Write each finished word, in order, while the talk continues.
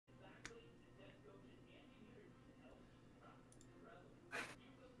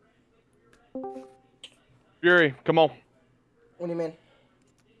Fury, come on. What do you mean?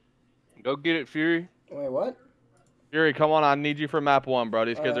 Go get it, Fury. Wait, what? Fury, come on. I need you for map 1, bro.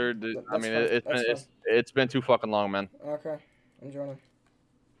 These kids are. I That's mean, fine. it's been too fucking long, man. Okay, I'm joining.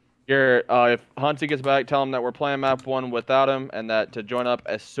 Garrett, if Hunty gets back, tell him that we're playing map 1 without him, and that to join up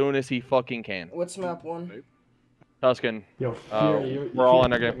as soon as he fucking can. What's map 1? Tuscan. Yo, Fury, we're all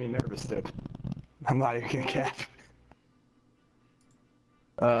in our get game. me nervous, dude. I'm not even gonna cap.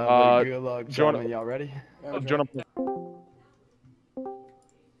 Good luck, gentlemen. Y'all ready? Join up.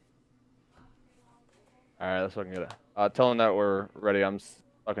 Alright, let's fucking get it. Tell him that we're ready. I'm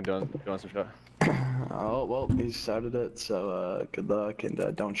fucking doing some shit. Oh, well, he started it, so good luck,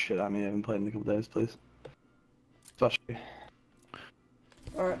 and don't shit on me. I haven't played in a couple days, please. Especially.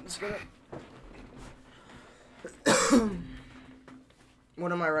 Alright, let's get it.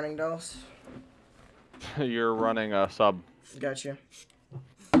 What am I running, Dallas? You're running a sub. Gotcha.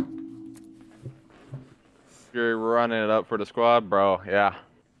 You're running it up for the squad, bro. Yeah.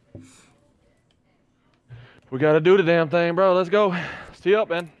 We gotta do the damn thing, bro. Let's go. See up,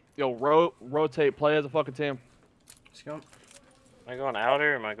 man. Yo, rotate, play as a fucking team. Let's go. Am I going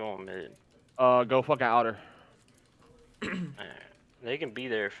outer or am I going mid? Go fucking outer. They can be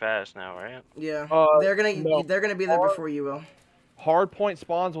there fast now, right? Yeah. No. They're gonna be there before you will. Hard point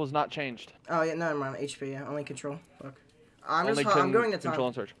spawns was not changed. Oh yeah, no, never mind. HP, yeah. Only control. Fuck. I'm Only going to top. control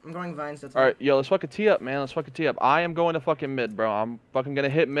and search. I'm going vines to top. Alright, yo, let's fucking tee up, man. Let's fucking tee up. I am going to fucking mid, bro. I'm fucking gonna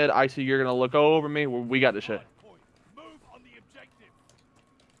hit mid. Icy, you're gonna look over me. We got this shit.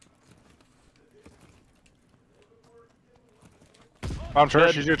 I'm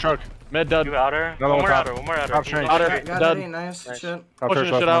church, use your truck. Mid dud. You outer? Another One one more top. outer, one more outer. Top train. Outer, Got dud. it, nice. Nice. Shit. Top Pushing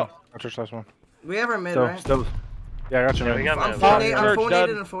church shit last out. one. Top church last one. We have our mid, right? Still. Yeah, I got you, Yeah, man. we got I'm mid. full Top nade, church, I'm full dud.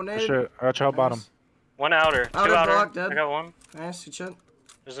 naded, I'm full naded. Shit, I got you out bottom. Nice. One outer. Two Outer outer. block, dead. I got one. Nice, good shit.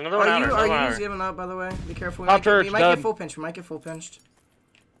 There's another one outer. Are Another one you outer. giving up, by the way? Be careful. Top church, we might dud. get full pinched. We might get full pinched.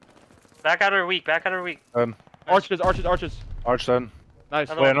 Back outer weak. Back outer weak. Done. Arches. Arch done. Nice.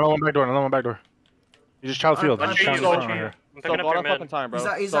 Another Wait, one. another one back door. You just child field. I'm Just child picking field you, right here. I'm So picking up one your of fucking mid. time,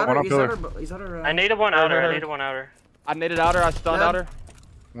 bro. He's So out one up pillar. I naded one outer. Right, I right. naded one outer. I naded outer. I stunned Dead. outer.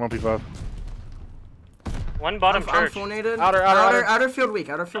 1P5. One bottom I'm church. full naded. Outer. Outer field weak.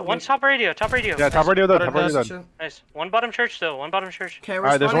 Outer field One weak. top radio. Top radio. Yeah, top radio done. Top radio Nice. done. Nice. One bottom church still. One bottom church. Okay, we're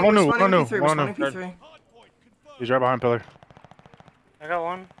Alright, there's spawning, one we're new, spawning one P3. new, We're one spawning new. P3. He's right behind pillar. I got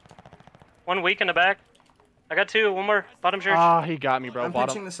one. One weak in the back. I got two. One more. Bottom church. Ah, he got me, bro. I'm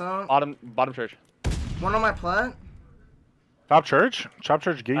pitching this out. Bottom church. One on my plat. Top church? Top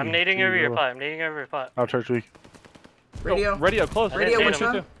church gate. I'm nading over your pot. I'm nading over your pot. Top church weak. Radio. Radio close. Radio didn't one see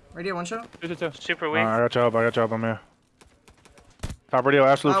him. shot. Radio one shot. Two. Super weak. I got you up. I'm here. Top radio,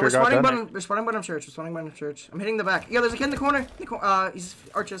 absolute fear. We're Got spawning that. bottom. We're spawning bottom church. We're spawning bottom church. I'm hitting the back. Yo, there's a kid in the corner. He's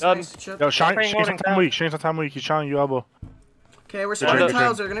arches. Done. Nice shit. Yo, Shane's Holding on time down. weak. Shane's on time weak. He's shouting you elbow. Okay, we're spawning good.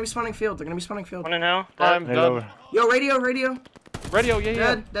 tiles. They're gonna be spawning field. One in hell. I'm Nade done. over. Yo, radio. Radio,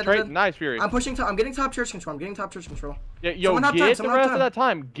 yeah. Dead. Nice, Fury. I'm pushing top. I'm getting top church control. Yeah, yo, Someone up get top, the someone up rest top. of that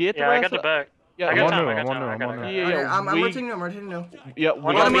time. Get the Yeah, I rest got the of back. Yeah, I got one time. new, I got one time. new, I got one time. new. Yeah, Okay, yeah, I'm we- rotating new. I'm rotating new. Yeah, One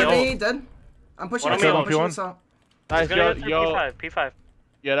One on on me, my oh. B, dead. I'm pushing One on this me, out. oh. I'm pushing P1. this out. He's nice, gonna yo, go through yo. P5. P5.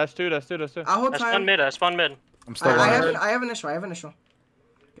 Yeah, that's two. I'll hold I spun time. mid. I spun mid. I'm still I on. have initial.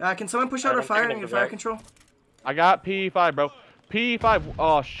 Can someone push out Alright, our I'm fire? taking I need him fire back. control. I got P5, bro. P5.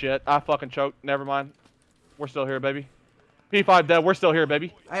 Oh shit, I fucking choked. Never mind. We're still here, baby. P5 dead. We're still here,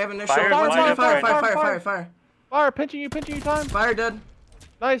 baby. I have initial. Fire, One, fire, two, fire, fire, fire, fire. Fire, pinching you time. Fire dead.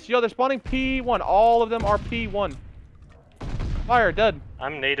 Nice, yo, they're spawning P1. All of them are P1. Fire, dead.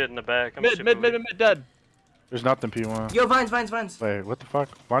 I'm naded in the back. I'm Mid, super weak. dead. There's nothing P1. Yo, vines. Wait, what the fuck?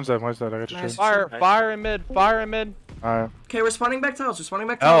 Mine's dead. I got your Nice. shit. Fire in mid. Alright. Okay, we're spawning back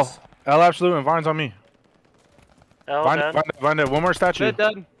tiles. L absolute and Vines on me. L Vine dead. dead. One more statue. Mid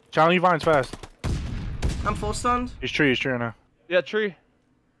dead. Challenge you Vines fast. I'm full stunned. He's tree right now. Yeah, tree.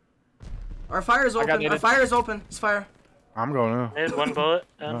 Our fire is got open. Our naded. fire is open. It's fire. I'm going now. Mid, one bullet.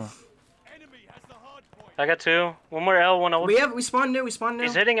 Oh. I got two. One more L, one old. We spawned new.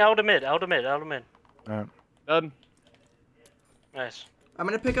 He's hitting L to mid. Alright. Dead. Nice. I'm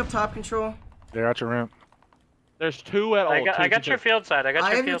gonna pick up top control. They got your ramp. There's two at all. I got your field side. I got I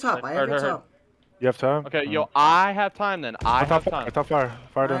your have your field top. side. I have your Heard. top. You have time? Okay, yo, I have time then. I have time. Top fire.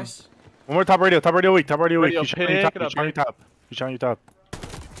 Fire done. Nice. One more top radio weak. Radio, He's shouting you pick top. it up, He's shouting you top. He's shouting you top.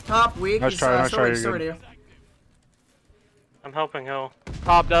 Top weak. Nice He's try, still you're still good. radio. I'm helping Hill.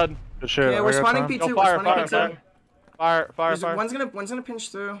 Top dead. Good shit. Yeah, we're I got spawning time. P2. Yo, We're fire, spawning fire, P2. Fire. One's gonna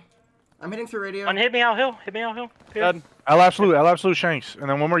pinch through. I'm hitting through radio. One hit me out Hill. Here. Dead. L absolute Shanks. And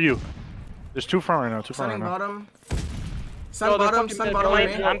then one more you. There's two front right now. Stunning bottom. Stun No, they're bottom, fucking stun dead. bottom. Wait, on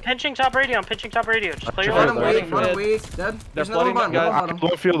Wait, me. I'm pinching top radio. I'm pinching top radio. Just play your Sure, Bottom they're weak, bottom dead. weak. Dead. There's They're another one flooding, bottom. guys. One bottom.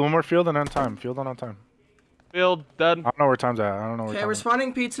 One field, one more field, and then time. Field and on time. Field dead. I don't know where time's at. I don't know where Okay, time we're is.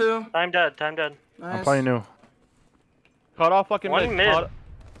 spawning P2. Time dead. Time dead. Nice. I'm playing new. Cut off fucking One mid. Cut-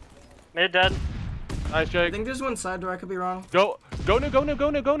 Mid dead. Nice, I Jake. think there's one side door. I could be wrong. Go new, go new, go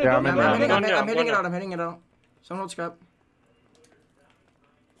new, go new, Yeah, go I'm new. in I'm, there. I'm, hitting, I'm, Going I'm hitting it down. out. I'm hitting it out. Someone hold scrap.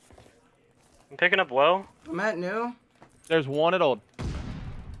 I'm picking up well. I'm at new. There's one at old.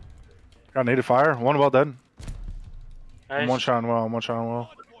 Got native fire. One well dead. Nice. One shot on well. One shot on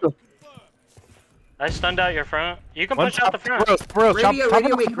well. I stunned out your front. You can One push out the front. Radio weak.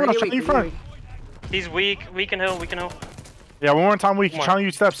 Radio weak. Radio weak. He's weak. Weak and hill. Weak and hill. Yeah, one more time weak. Come on. Challenge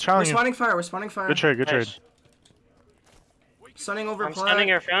you steps. We're Challenge you. spawning fire. We're spawning fire. Good trade. Good trade. Nice. Stunning over I'm plat. stunning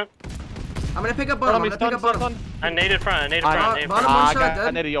your front. I'm gonna pick up bottom. I'm gonna pick up bottom. I naded front. I naded I- front. I naded bottom front. one I shot got dead.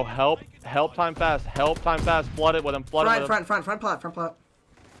 an idiot. Yo, help time fast. Help time fast. Flood it with him. Flood it with him. Front plat.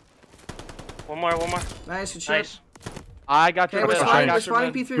 One more. Nice, good shit. Nice. I got your Okay, we're mid. I spawning, got we're your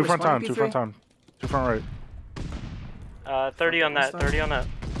spawning mid. P3. Two We're front spawning time. Two front P3. time. Two front right. 30 on that. 30 on that.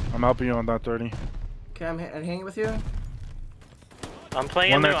 I'm helping you on that 30. Okay, I'm hitting with you. I'm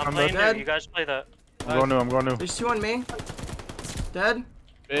playing One new. there, I'm come playing dead. new. You guys play that. I'm going new. I'm going new. There's two on me. Dead.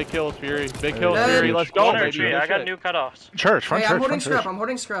 Big kills, Fury. Big kills, Dead. Fury. Let's go, Corner baby. tree. Good I got shit. new cutoffs. Church. Front Hey, church. I'm holding Front scrap. church. I'm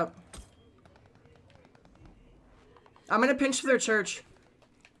holding scrap. I'm gonna pinch for their church.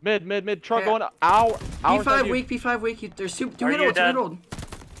 Mid. Truck Yeah. going. Our P5 weak. P5 weak. There's two Are hit you hold. Two dead? hit hold.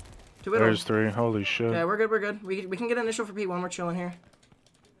 Two hit There's hold. 3. Holy shit. Yeah, we're good. We're good. We can get initial for P1. We're chilling here.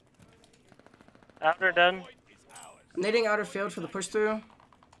 Outer dead. Nading outer field for the push through.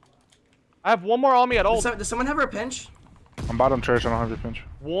 I have one more on me at old. Does someone have a pinch? I'm bottom church. I don't have your pinch.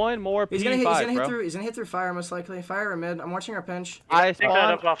 One more He's P5, gonna hit. He's gonna hit bro. through. He's gonna hit through fire most likely. Fire or mid. I'm watching our pinch. I Pick that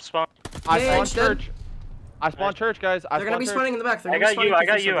spawned. up off spawn. I Hey, spawned it's dead. church. I spawned church, guys. I They're gonna be spawned spawning church. in the back. They're I gonna be got you. spawning I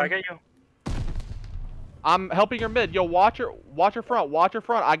got P3 you. I something. got you. I'm helping your mid. Yo, watch your front. Watch your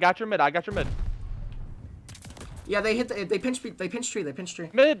front. I got your mid. Yeah, they hit. They pinch tree.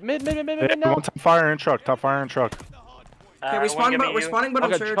 Mid Yeah, now. one top fire and truck. Top fire and truck. Okay, we're spawning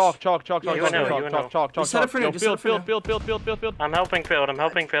bottom Okay, church. chalk. Yeah, you know. Chalk. Just set up for now, Yo, just set up for field. I'm helping field. I'm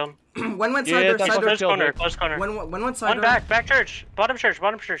helping field. One went Yeah, side door. that's Side what door. I'm Close corner. Jake. Close corner. One went side One door. back church. Bottom church.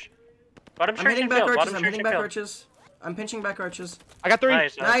 Bottom church. Bottom I'm church hitting and back field. arches. Bottom I'm church hitting and back field. arches. I'm pinching back arches. I got 3.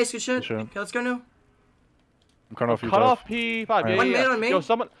 Nice. Nice, good shit. Good shit. Okay, let's go new. I'm cutting off you. Cut guys. off P5. Yeah, One yeah, mid yeah. on me. Yo,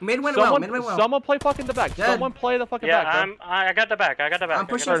 someone. Mid went well. Someone, Mid went well. someone play fucking the back. Dead. Someone play the fucking Yeah, back. Bro. I got the back. I got the back. I'm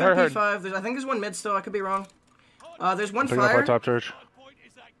pushing Heard, for heard. P5. I think there's one mid still. I could be wrong. There's one Picking up our fire. top church.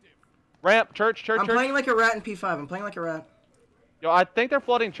 Ramp, church. I'm playing like a rat in P5. I'm playing like a rat. Yo, I think they're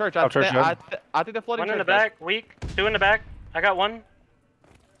flooding church. I Top church, think they're flooding One in church. the back. Weak. Two in the back. I got one.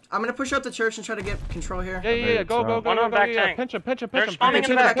 I'm gonna push out the church and try to get control here. Yeah. Go. One on back Yeah. tank. Pinch him. They're spawning in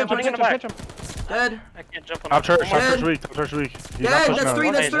the back. I'm Spawning in the back. Dead. I can't jump on Top church. One Top more. church weak. Top church weak. He's Yeah, not pushing that's out.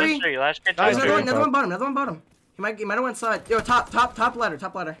 3, that's Okay, so 3. Last kid. Nice, There's dude. another one bottom. He might have went side. Yo, top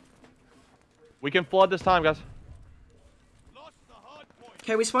ladder. We can flood this time, guys.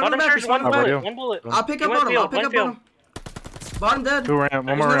 Okay, we spawned in the Bottom back. We church. spawned One in the video. back. bullet. One bullet. I'll pick You up went bottom. I'll field, pick one up field. bottom. Bottom dead. Two ramp. One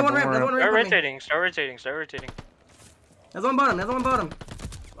There's more another ramp. one One ramp. more Another one ramp. ramp. Start with me. rotating. Start rotating. Another one bottom.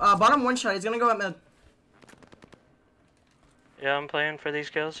 Bottom one shot. He's gonna go at mid. Yeah, I'm playing for these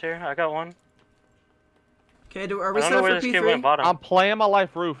kills here. I got one. Okay, are I we don't set know up where for this kid went P3? bottom. I'm playing my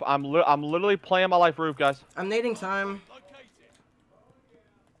life roof. I'm literally playing my life roof, guys. I'm nading time.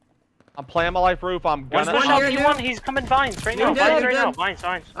 I'm playing my life roof. I'm One's gonna. one push out here, P1. dude. He's coming vines right You're now. dead, Vines you're right now.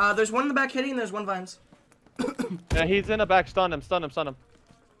 dead. Vines. There's one in the back hitting. There's one vines. Yeah, he's in the back. Stun him.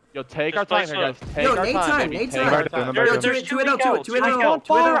 Yo, take Just our time play here, guys. slow. Take Yo, our Nate time, time, baby. Nate Take time. our Back time. in the There- back. there's Two two it out, weak two it, Ls. two it I out. spawned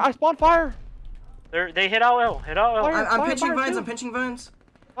fire. I spawned fire. They hit out L. Hit out L. Fire. I'm pinching fire, vines. too. I'm pinching vines.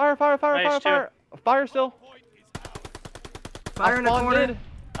 Fire. Nice, Fire still. Fire in the spawned corner. mid.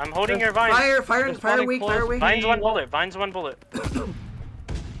 I'm holding your vines. Fire Just fire spawning weak. close. Fire weak. Vines one bullet. Vines one bullet.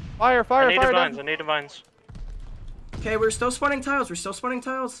 Fire. I needed Fire. vines. I Down. needed vines. Okay, we're still spawning tiles. Fire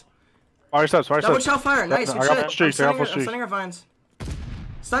steps. Fire Double steps. shot fire. Nice. I Good got shit. full streaks, I got full I'm streaks. stunning our vines.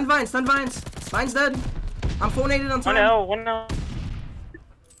 Stun vines. Vines dead. I'm full naded on One time. L. One L.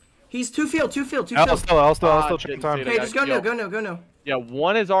 He's two field. L field. still checking didn't time. see it. Okay, just go Yo. new. Yeah,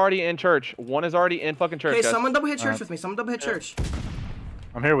 one is already in church. One is already in fucking church, Okay, guys. someone double hit church Alright. with me. Someone double hit church.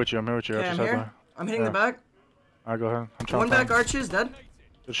 I'm here with you. I Okay, just I'm had here. my. I'm hitting the Yeah. back. Alright, go ahead. I'm trying One to back find. arches dead.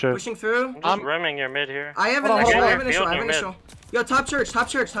 Good shit. Pushing through. I'm just I'm- rimming your mid here. I have Hold on, initial. hold I on. have initial. I have Field, you're initial. Yo,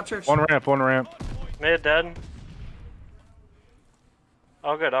 top church. One ramp. Mid dead.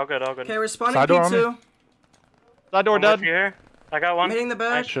 All good. Okay, we're spawning Side door on P2. Side door I'm dead. with you here. I got I'm one. hitting the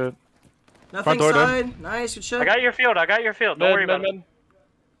back. Shit. Nothing door, dude. side. Nice, good shit. I got your field. I got your field. Don't worry about it.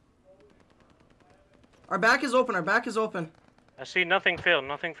 Our back is open. Our back is open. I see nothing field.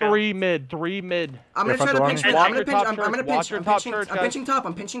 Nothing field. 3 mid, 3 mid. I'm Yeah, gonna try to front pinch door. mid. I'm Watch gonna your pinch. top I'm gonna church, pinch. watch your I'm top pinching. church, I'm guys. pinching top.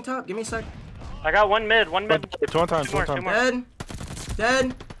 I'm pinching top. Give me a sec. I got one mid. One mid. Two on time. Two Two more. on time. Two more. Dead.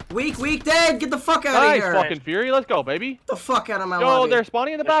 Dead. Weak. Dead. Get the fuck out of Nice, here. fucking Fury. Let's go, baby. Get the fuck out of my Yo, lobby. they're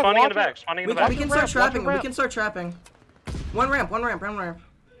spawning in the They're back. spawning in Watch the back. it. Spawning in We the back. can Watch start the ramp, trapping. watch We the can start trapping. One ramp.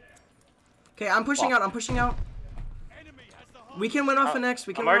 Okay, I'm pushing out. I'm pushing out. We can win off the next.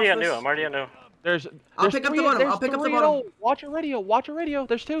 We can I'm win already off at this. new. I'm already at new. There's pick up the three- bottom, there's I'll pick up the 3 at bottom. all. Watch your radio. Watch your radio.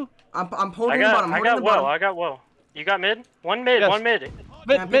 There's 2. I'm I holding the bottom. got. I Holding got the well. bottom. I got well. You got mid. One mid. Yes. One mid. Yeah,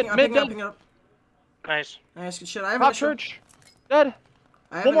 Mid, I'm mid, picking mid, up. dead. Nice. Nice, good shit. I have Top initial. church. Dead.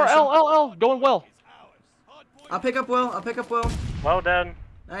 I have One more initial. L. Going well. I'll pick up Will. Well done.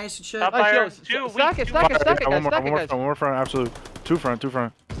 Nice, good shit. Top Nice, fire. yo, Two. stack it, Two. stack it, stack it, One guys. Stack it, more guys. front. One more front. Absolute. Two front.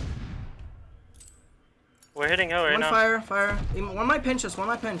 We're hitting hill right One now. fire. One might pinch us. One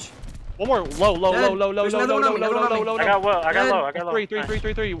more. Low. Dead. There's another one on me, another one on me. I got well. I got Dead. low. I got low.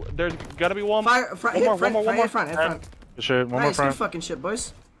 3. There's gotta be one. Fire. Front. One Hit more, front. one more, Hit front. Hit one. front. Good shit. One more Nice, good front. fucking shit,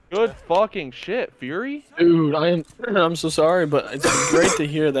 boys. Good fucking shit, Fury. Dude, I'm so sorry, but it's great to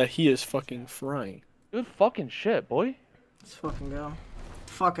hear that he is fucking frying. Good fucking shit, boy. Let's fucking go.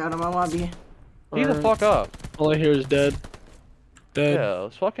 Fuck out of my lobby. He the fuck up. All I hear is dead. Dead. Yeah,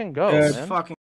 let's fucking go, Yeah, man. Fucking.